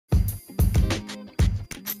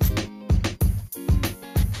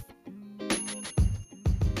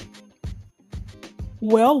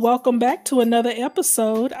Well, welcome back to another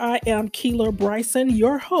episode. I am Keeler Bryson,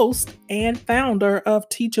 your host and founder of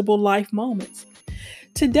Teachable Life Moments.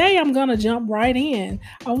 Today, I'm going to jump right in.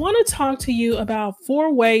 I want to talk to you about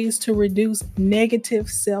 4 ways to reduce negative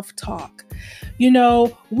self talk.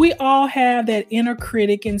 We all have that inner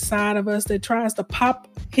critic inside of us that tries to pop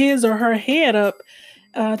his or her head up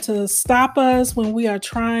to stop us when we are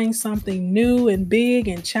trying something new and big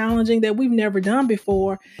and challenging that we've never done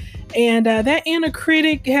before. And that inner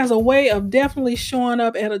critic has a way of definitely showing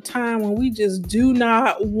up at a time when we just do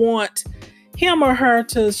not want him or her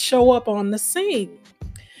to show up on the scene.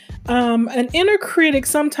 An inner critic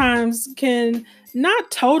sometimes can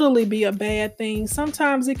not totally be a bad thing.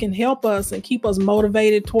 Sometimes it can help us and keep us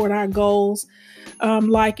motivated toward our goals.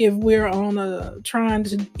 Like if we're trying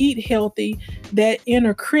to eat healthy, that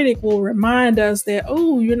inner critic will remind us that,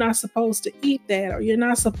 oh, you're not supposed to eat that, or you're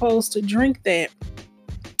not supposed to drink that.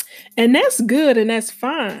 And that's good and that's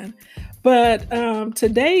fine. But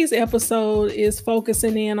today's episode is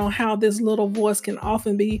focusing in on how this little voice can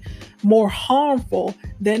often be more harmful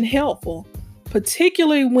than helpful,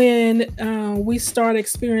 particularly when we start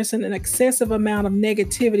experiencing an excessive amount of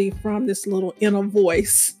negativity from this little inner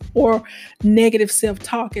voice, or negative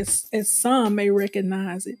self-talk, as some may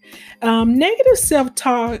recognize it. Negative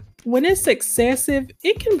self-talk, when it's excessive,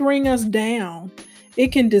 it can bring us down.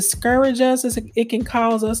 It can discourage us. It can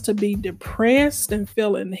cause us to be depressed and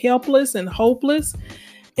feeling helpless and hopeless.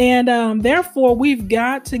 And therefore, we've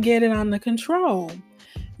got to get it under control.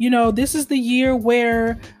 This is the year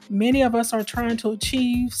where many of us are trying to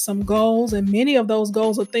achieve some goals, and many of those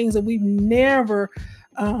goals are things that we've never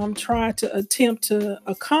tried to attempt to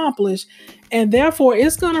accomplish. And therefore,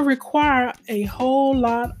 it's going to require a whole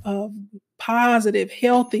lot of positive,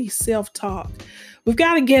 healthy self-talk. We've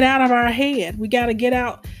got to get out of our head. We got to get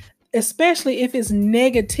out, especially if it's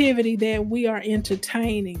negativity that we are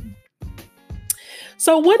entertaining.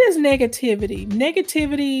 So what is negativity?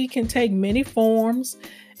 Negativity can take many forms.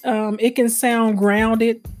 It can sound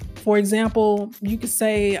grounded. For example, you could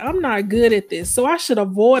say, I'm not good at this, so I should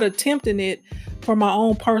avoid attempting it for my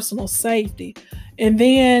own personal safety. And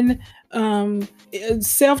then negative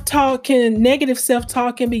self-talk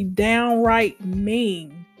can be downright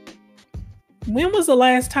mean. When was the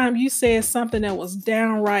last time you said something that was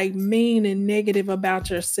downright mean and negative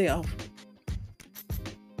about yourself?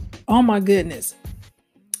 Oh my goodness.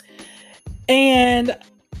 And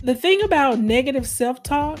the thing about negative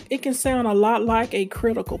self-talk, it can sound a lot like a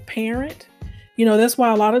critical parent. That's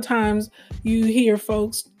why a lot of times you hear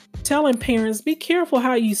folks telling parents, be careful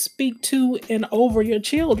how you speak to and over your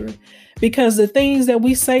children, because the things that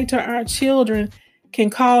we say to our children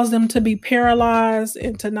can cause them to be paralyzed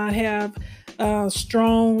and to not have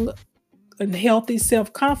strong and healthy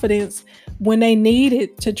self-confidence when they need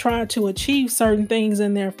it to try to achieve certain things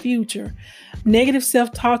in their future. Negative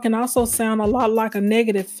self-talk can also sound a lot like a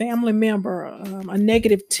negative family member, a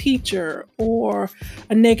negative teacher, or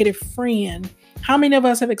a negative friend. How many of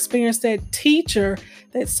us have experienced that teacher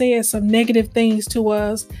that said some negative things to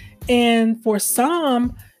us? And for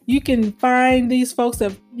some, you can find these folks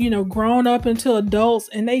that have, grown up into adults,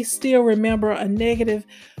 and they still remember a negative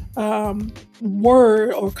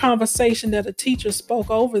word or conversation that a teacher spoke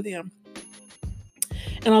over them.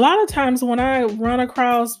 And a lot of times when I run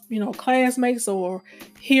across, classmates or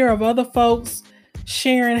hear of other folks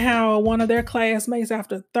sharing how one of their classmates,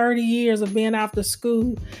 after 30 years of being after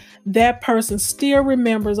school, that person still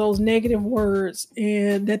remembers those negative words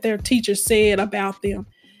and that their teacher said about them.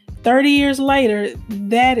 30 years later,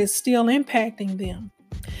 that is still impacting them.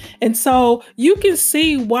 And so you can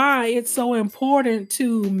see why it's so important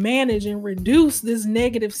to manage and reduce this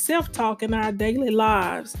negative self-talk in our daily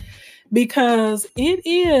lives, because it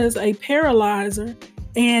is a paralyzer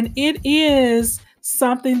and it is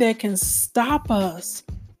something that can stop us.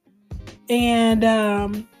 And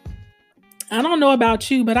I don't know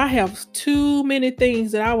about you, but I have too many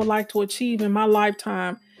things that I would like to achieve in my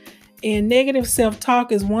lifetime. And negative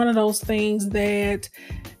self-talk is one of those things that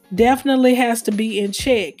definitely has to be in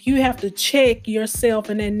check. You have to check yourself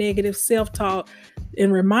in that negative self-talk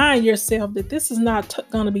and remind yourself that this is not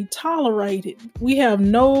going to be tolerated. We have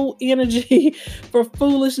no energy for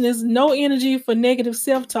foolishness, no energy for negative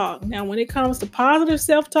self-talk. Now, when it comes to positive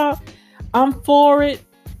self-talk, I'm for it,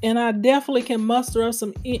 and I definitely can muster up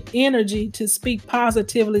some energy to speak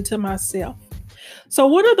positively to myself. So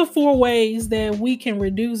what are the 4 ways that we can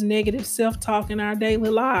reduce negative self-talk in our daily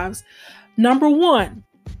lives? Number 1,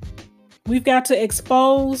 we've got to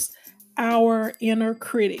expose our inner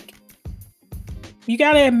critic. You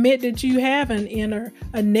got to admit that you have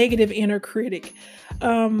a negative inner critic.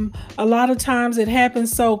 A lot of times it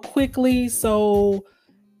happens so quickly, so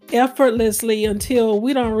effortlessly until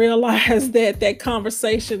we don't realize that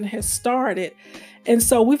conversation has started. And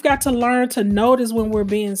so we've got to learn to notice when we're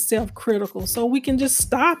being self-critical so we can just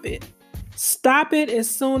stop it. Stop it as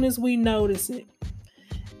soon as we notice it.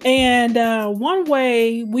 And one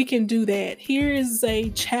way we can do that, here is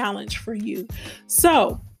a challenge for you.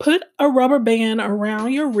 So put a rubber band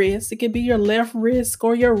around your wrist. It could be your left wrist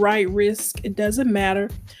or your right wrist. It doesn't matter.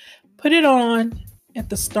 Put it on at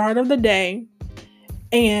the start of the day.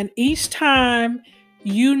 And each time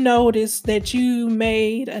you notice that you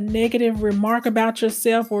made a negative remark about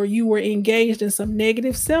yourself or you were engaged in some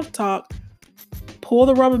negative self-talk, pull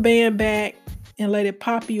the rubber band back and let it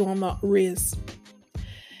pop you on the wrist.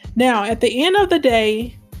 Now, at the end of the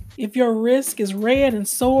day, if your wrist is red and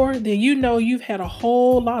sore, then you know you've had a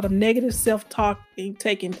whole lot of negative self-talk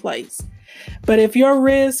taking place. But if your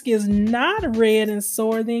wrist is not red and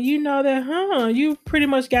sore, then you know that, you pretty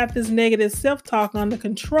much got this negative self-talk under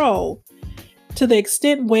control to the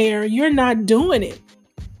extent where you're not doing it.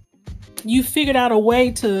 You figured out a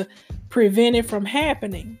way to prevent it from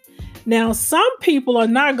happening. Now, some people are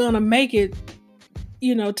not going to make it,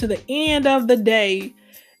 to the end of the day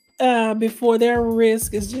before their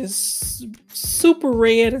wrist is just super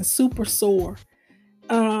red and super sore.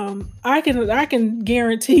 I can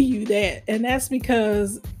guarantee you that. And that's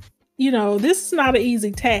because, this is not an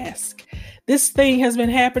easy task. This thing has been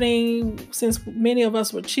happening since many of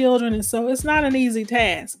us were children. And so it's not an easy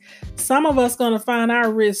task. Some of us going to find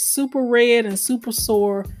our wrists super red and super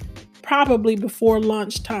sore probably before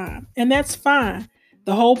lunchtime. And that's fine.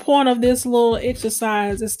 The whole point of this little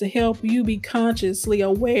exercise is to help you be consciously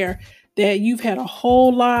aware that you've had a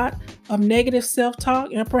whole lot of negative self-talk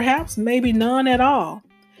and perhaps maybe none at all.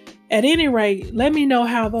 At any rate, let me know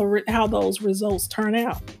how those results turn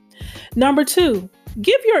out. Number 2,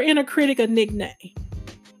 give your inner critic a nickname.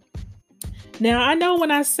 Now, I know when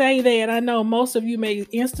I say that, I know most of you may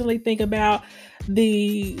instantly think about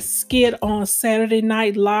the skit on Saturday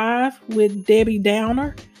Night Live with Debbie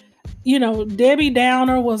Downer. Debbie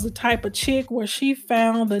Downer was the type of chick where she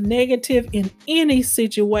found the negative in any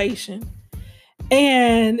situation.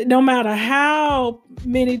 And no matter how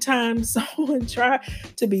many times someone tried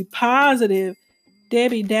to be positive,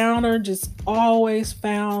 Debbie Downer just always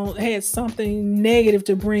had something negative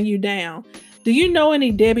to bring you down. Do you know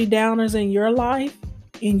any Debbie Downers in your life,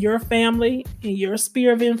 in your family, in your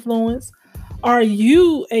sphere of influence? Are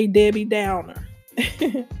you a Debbie Downer?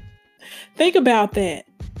 Think about that.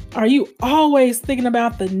 Are you always thinking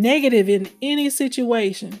about the negative in any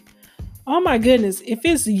situation? Oh my goodness, if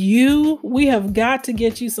it's you, we have got to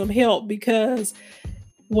get you some help because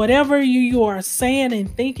whatever you are saying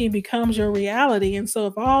and thinking becomes your reality. And so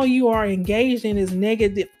if all you are engaged in is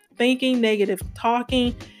negative thinking, negative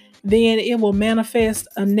talking, then it will manifest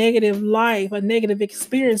a negative life, a negative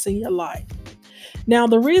experience in your life. Now,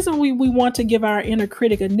 the reason we want to give our inner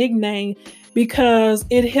critic a nickname because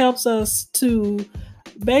it helps us to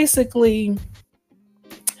basically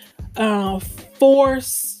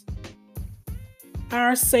force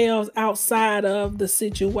ourselves outside of the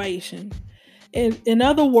situation. In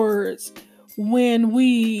other words, when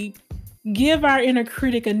we give our inner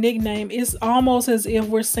critic a nickname, it's almost as if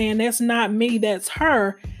we're saying, that's not me, that's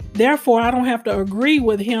her. Therefore, I don't have to agree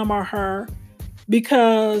with him or her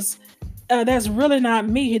because that's really not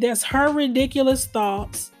me. That's her ridiculous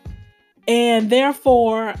thoughts. And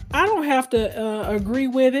therefore, I don't have to agree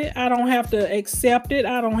with it. I don't have to accept it.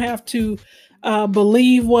 I don't have to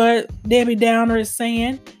believe what Debbie Downer is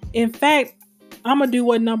saying. In fact, I'm going to do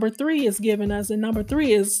what number 3 is giving us. And number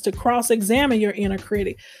 3 is to cross-examine your inner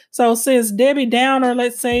critic. So since Debbie Downer,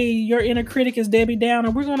 let's say your inner critic is Debbie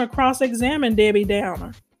Downer, we're going to cross-examine Debbie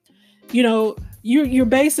Downer. You're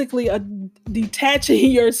basically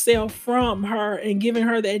detaching yourself from her and giving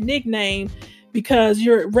her that nickname because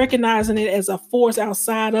you're recognizing it as a force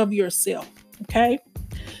outside of yourself. Okay.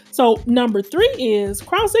 So number 3 is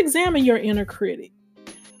cross-examine your inner critic.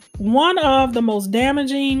 One of the most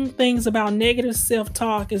damaging things about negative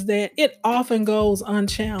self-talk is that it often goes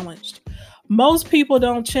unchallenged. Most people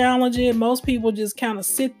don't challenge it. Most people just kind of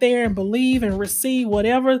sit there and believe and receive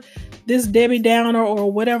whatever this Debbie Downer or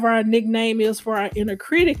whatever our nickname is for our inner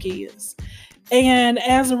critic is. And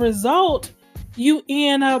as a result, you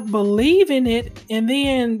end up believing it and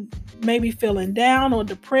then maybe feeling down or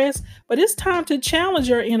depressed. But it's time to challenge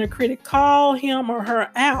your inner critic. Call him or her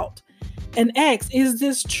out and ask, is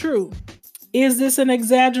this true? Is this an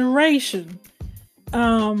exaggeration?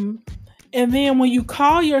 And then when you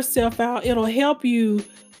call yourself out, it'll help you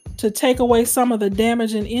to take away some of the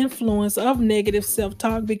damage and influence of negative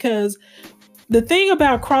self-talk, because the thing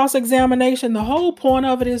about cross-examination, the whole point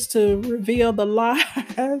of it is to reveal the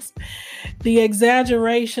lies, the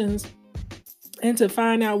exaggerations, and to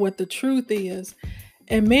find out what the truth is.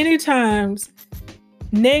 And many times,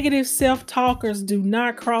 negative self-talkers do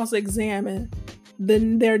not cross-examine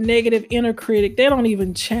their negative inner critic. They don't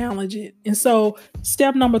even challenge it. And so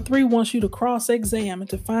step number 3 wants you to cross-examine,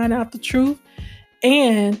 to find out the truth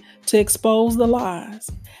and to expose the lies.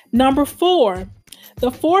 Number 4,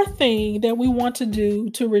 the fourth thing that we want to do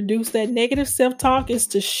to reduce that negative self-talk is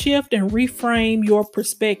to shift and reframe your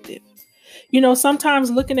perspective.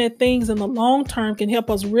 Sometimes looking at things in the long term can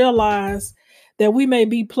help us realize that we may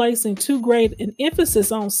be placing too great an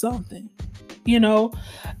emphasis on something.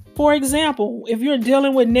 For example, if you're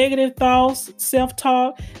dealing with negative thoughts,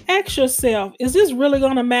 self-talk, ask yourself, is this really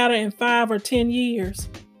going to matter in 5 or 10 years?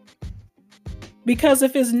 Because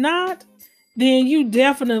if it's not, then you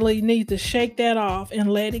definitely need to shake that off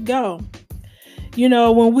and let it go.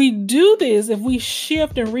 When we do this, if we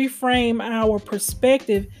shift and reframe our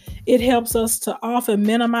perspective, it helps us to often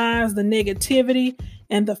minimize the negativity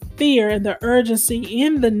and the fear and the urgency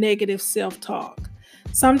in the negative self-talk.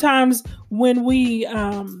 Sometimes when we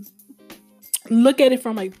look at it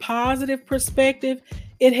from a positive perspective,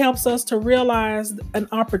 it helps us to realize an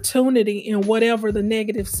opportunity in whatever the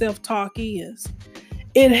negative self-talk is.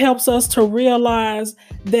 It helps us to realize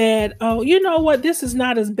that, this is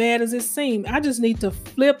not as bad as it seems. I just need to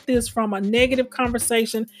flip this from a negative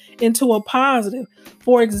conversation into a positive.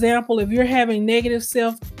 For example, if you're having negative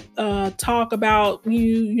self-talk about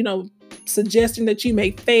you, suggesting that you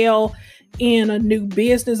may fail in a new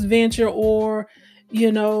business venture, or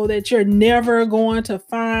that you're never going to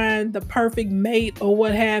find the perfect mate or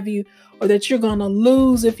what have you, or that you're going to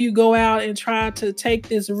lose if you go out and try to take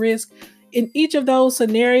this risk. In each of those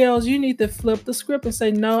scenarios, you need to flip the script and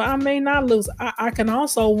say, no, I may not lose. I can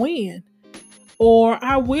also win, or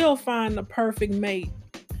I will find the perfect mate.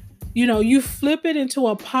 You flip it into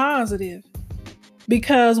a positive,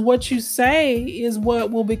 because what you say is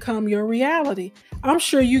what will become your reality. I'm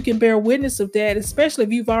sure you can bear witness of that, especially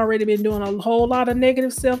if you've already been doing a whole lot of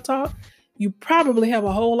negative self-talk. You probably have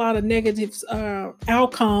a whole lot of negative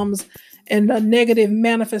outcomes and negative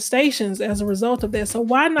manifestations as a result of that. So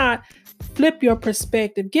why not flip your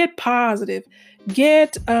perspective? Get positive.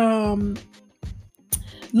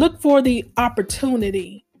 Look for the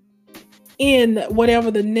opportunity in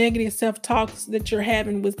whatever the negative self-talks that you're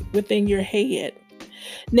having within your head.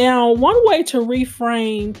 Now, one way to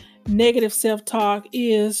reframe negative self-talk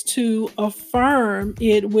is to affirm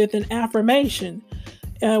it with an affirmation.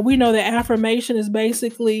 We know that affirmation is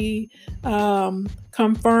basically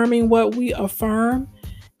confirming what we affirm.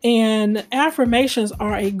 And affirmations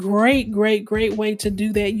are a great, great, great way to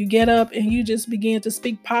do that. You get up and you just begin to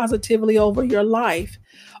speak positively over your life,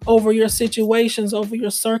 over your situations, over your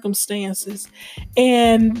circumstances.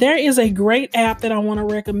 And there is a great app that I want to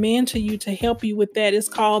recommend to you to help you with that. It's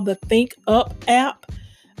called the Think Up app.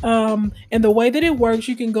 And the way that it works,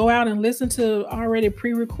 you can go out and listen to already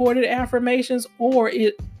pre-recorded affirmations, or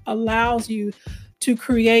it allows you to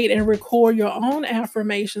create and record your own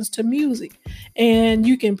affirmations to music. And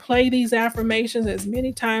you can play these affirmations as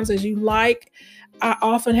many times as you like. I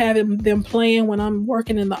often have them playing when I'm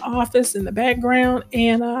working in the office in the background,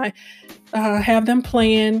 and I have them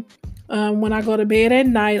playing when I go to bed at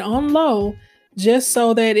night on low, just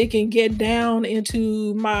so that it can get down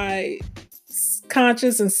into my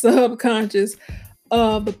conscious and subconscious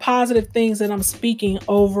of the positive things that I'm speaking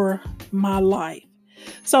over my life.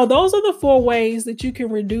 So those are the 4 ways that you can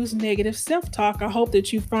reduce negative self-talk. I hope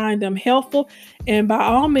that you find them helpful. And by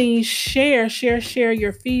all means, share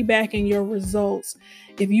your feedback and your results.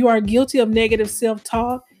 If you are guilty of negative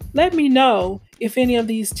self-talk, let me know if any of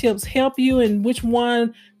these tips help you and which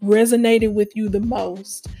one resonated with you the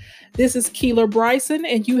most. This is Keeler Bryson,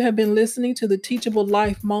 and you have been listening to the Teachable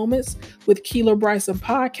Life Moments with Keeler Bryson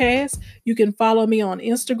podcast. You can follow me on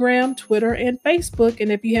Instagram, Twitter, and Facebook.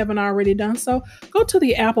 And if you haven't already done so, go to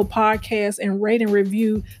the Apple Podcast and rate and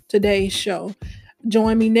review today's show.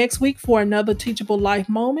 Join me next week for another Teachable Life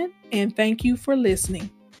Moment, and thank you for listening.